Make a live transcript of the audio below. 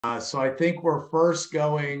So I think we're first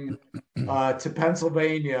going to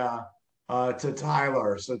Pennsylvania to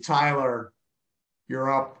Tyler. So Tyler,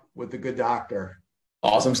 you're up with the good doctor.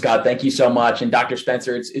 Awesome, Scott. Thank you so much. And Dr.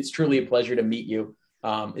 Spencer, it's truly a pleasure to meet you.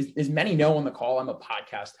 As many know on the call, I'm a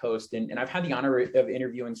podcast host, and I've had the honor of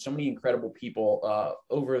interviewing so many incredible people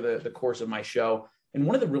over the course of my show. And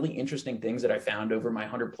one of the really interesting things that I found over my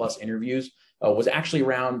 100 plus interviews was actually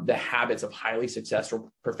around the habits of highly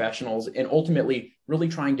successful professionals, and ultimately really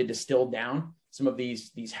trying to distill down some of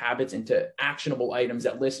these habits into actionable items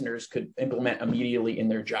that listeners could implement immediately in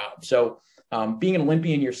their job. So being an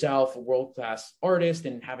Olympian yourself, a world-class artist,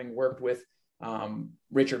 and having worked with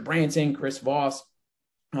Richard Branson, Chris Voss,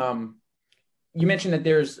 you mentioned that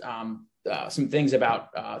there's some things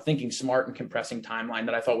about thinking smart and compressing timeline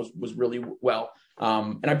that I thought was really well.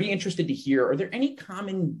 And I'd be interested to hear, are there any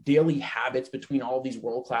common daily habits between all of these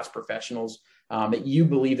world-class professionals that you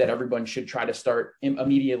believe that everyone should try to start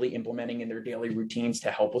immediately implementing in their daily routines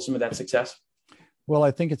to help with some of that success? Well,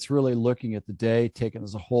 I think it's really looking at the day taken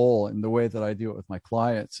as a whole. And the way that I do it with my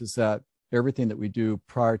clients is that everything that we do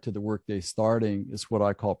prior to the workday starting is what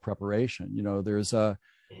I call preparation. You know, there's a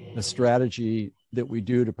strategy that we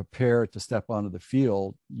do to prepare to step onto the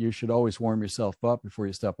field. You should always warm yourself up before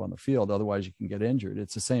you step on the field. Otherwise, you can get injured.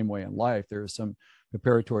 It's the same way in life. There are some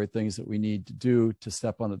preparatory things that we need to do to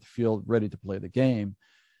step onto the field ready to play the game.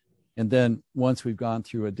 And then once we've gone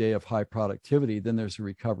through a day of high productivity, then there's a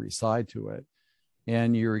recovery side to it.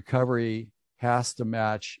 And your recovery has to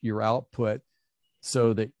match your output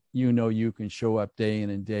so that you know you can show up day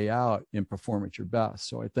in and day out and perform at your best.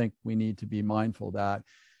 So I think we need to be mindful that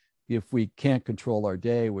if we can't control our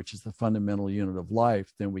day, which is the fundamental unit of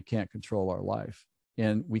life, then we can't control our life.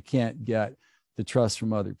 And we can't get the trust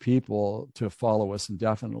from other people to follow us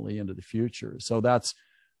indefinitely into the future. So that's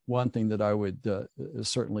one thing that I would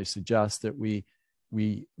certainly suggest that we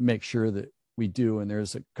make sure that we do. And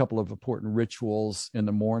there's a couple of important rituals in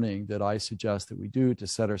the morning that I suggest that we do to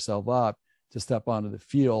set ourselves up to step onto the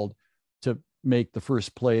field to make the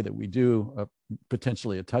first play that we do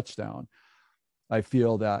potentially a touchdown. I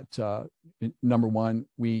feel that number one,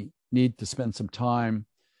 we need to spend some time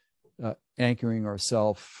anchoring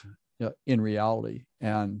ourselves in reality.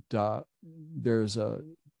 And there's a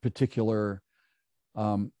particular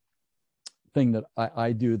thing that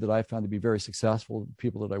I do that I found to be very successful with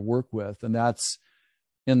people that I work with. And that's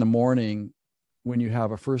in the morning when you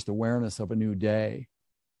have a first awareness of a new day.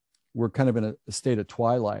 We're kind of in a state of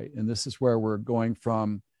twilight. And this is where we're going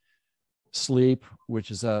from sleep,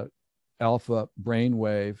 which is a delta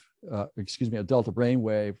brainwave,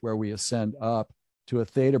 where we ascend up to a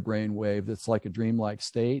theta brainwave that's like a dreamlike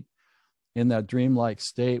state. In that dreamlike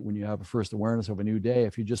state, when you have a first awareness of a new day,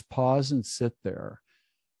 if you just pause and sit there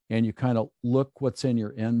and you kind of look what's in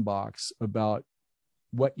your inbox about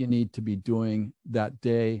what you need to be doing that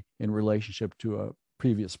day in relationship to a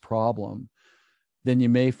previous problem, then you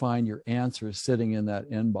may find your answer sitting in that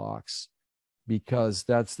inbox, because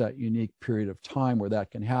that's that unique period of time where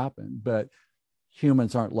that can happen. But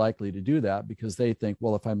humans aren't likely to do that because they think,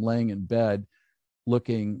 well, if I'm laying in bed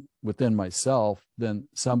looking within myself, then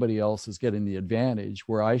somebody else is getting the advantage,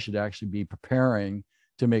 where I should actually be preparing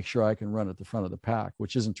to make sure I can run at the front of the pack,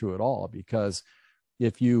 which isn't true at all. Because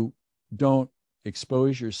if you don't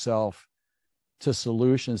expose yourself to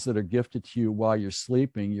solutions that are gifted to you while you're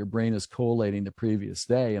sleeping, your brain is collating the previous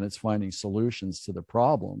day and it's finding solutions to the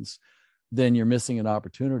problems, then you're missing an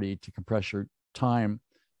opportunity to compress your time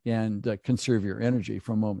and conserve your energy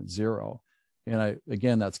from moment zero. And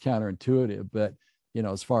again, that's counterintuitive, but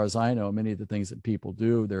as far as I know, many of the things that people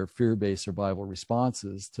do, they're fear-based survival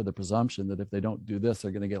responses to the presumption that if they don't do this, they're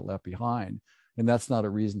going to get left behind. And that's not a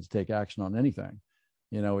reason to take action on anything.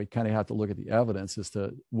 We kind of have to look at the evidence as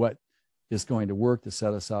to what is going to work to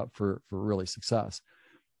set us up for really success.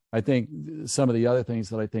 I think some of the other things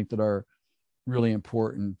that I think that are really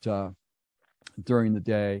important during the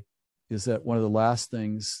day is that one of the last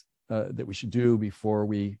things that we should do before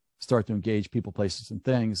we start to engage people, places, and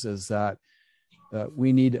things is that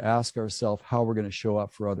we need to ask ourselves how we're going to show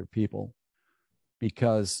up for other people.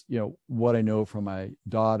 Because, what I know from my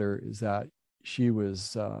daughter is that she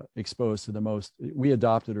was exposed to we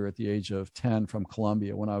adopted her at the age of 10 from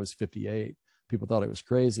Colombia when I was 58. People thought I was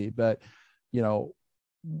crazy, but,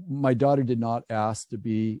 my daughter did not ask to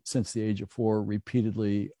be, since the age of 4,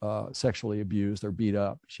 repeatedly sexually abused or beat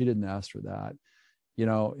up. She didn't ask for that,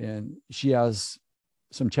 and she has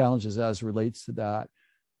some challenges as relates to that.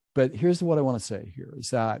 But here's what I want to say here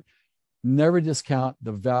is that never discount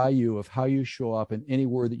the value of how you show up in any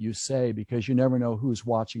word that you say, because you never know who's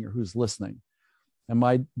watching or who's listening. And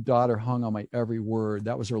my daughter hung on my every word.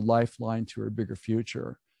 That was her lifeline to her bigger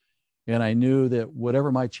future. And I knew that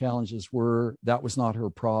whatever my challenges were, that was not her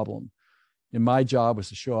problem. And my job was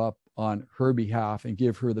to show up on her behalf and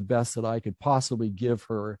give her the best that I could possibly give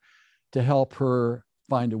her to help her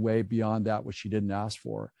find a way beyond that which she didn't ask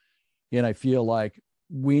for. And I feel like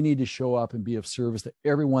we need to show up and be of service to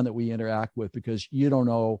everyone that we interact with, because you don't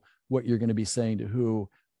know what you're going to be saying to who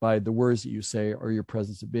by the words that you say or your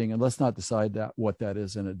presence of being. And let's not decide that what that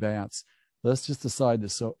is in advance. Let's just decide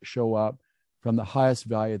to show up from the highest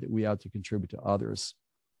value that we have to contribute to others.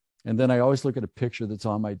 And then I always look at a picture that's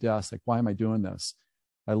on my desk. Like, why am I doing this?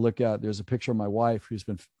 I look at, there's a picture of my wife who's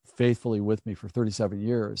been faithfully with me for 37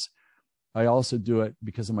 years. I also do it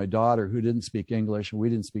because of my daughter, who didn't speak English and we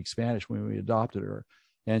didn't speak Spanish when we adopted her.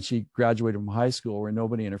 And she graduated from high school where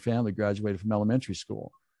nobody in her family graduated from elementary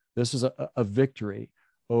school. This was a victory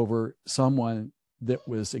over someone that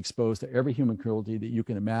was exposed to every human cruelty that you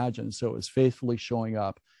can imagine. So it was faithfully showing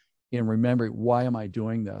up and remembering, why am I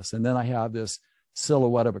doing this? And then I have this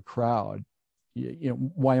silhouette of a crowd.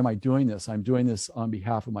 Why am I doing this? I'm doing this on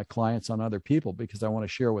behalf of my clients, on other people, because I want to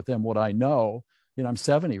share with them what I know. I'm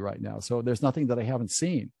 70 right now, so there's nothing that I haven't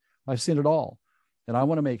seen. I've seen it all. And I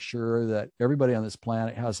want to make sure that everybody on this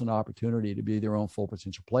planet has an opportunity to be their own full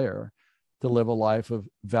potential player, to live a life of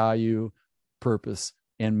value, purpose,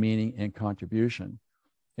 and meaning and contribution.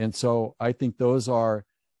 And so I think those are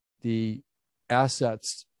the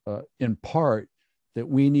assets in part that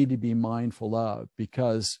we need to be mindful of,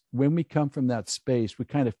 because when we come from that space, we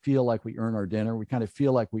kind of feel like we earn our dinner. We kind of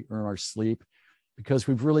feel like we earn our sleep, because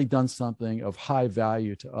we've really done something of high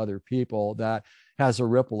value to other people that has a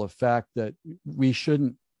ripple effect that we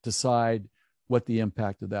shouldn't decide what the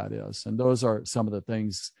impact of that is. And those are some of the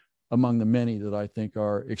things among the many that I think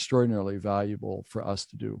are extraordinarily valuable for us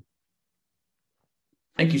to do.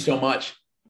 Thank you so much.